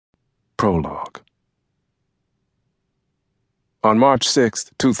Prologue. On March 6,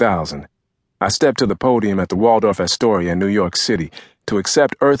 2000, I stepped to the podium at the Waldorf Astoria in New York City to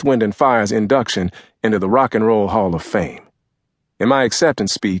accept Earth, Wind & Fire's induction into the Rock and Roll Hall of Fame. In my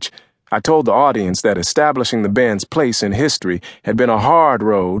acceptance speech, I told the audience that establishing the band's place in history had been a hard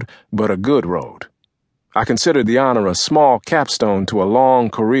road, but a good road. I considered the honor a small capstone to a long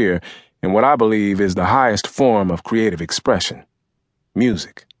career in what I believe is the highest form of creative expression: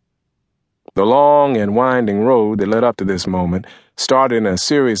 music. The long and winding road that led up to this moment started in a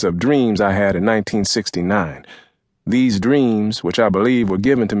series of dreams I had in 1969. These dreams, which I believe were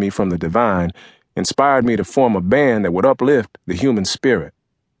given to me from the divine, inspired me to form a band that would uplift the human spirit,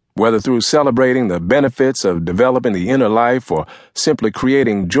 whether through celebrating the benefits of developing the inner life or simply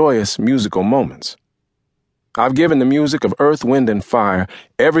creating joyous musical moments. I've given the music of Earth, Wind & Fire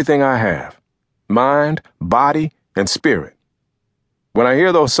everything I have: mind, body, and spirit. When I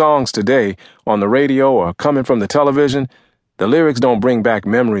hear those songs today on the radio or coming from the television, the lyrics don't bring back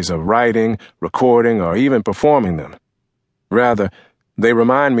memories of writing, recording, or even performing them. Rather, they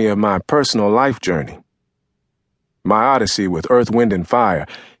remind me of my personal life journey. My odyssey with Earth, Wind & Fire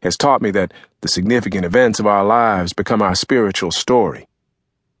has taught me that the significant events of our lives become our spiritual story.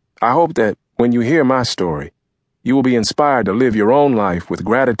 I hope that when you hear my story, you will be inspired to live your own life with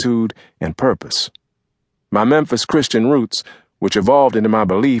gratitude and purpose. My Memphis Christian roots, which evolved into my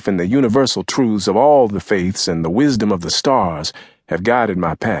belief in the universal truths of all the faiths and the wisdom of the stars, have guided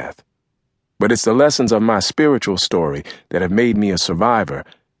my path. But it's the lessons of my spiritual story that have made me a survivor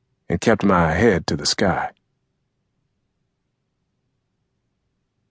and kept my head to the sky.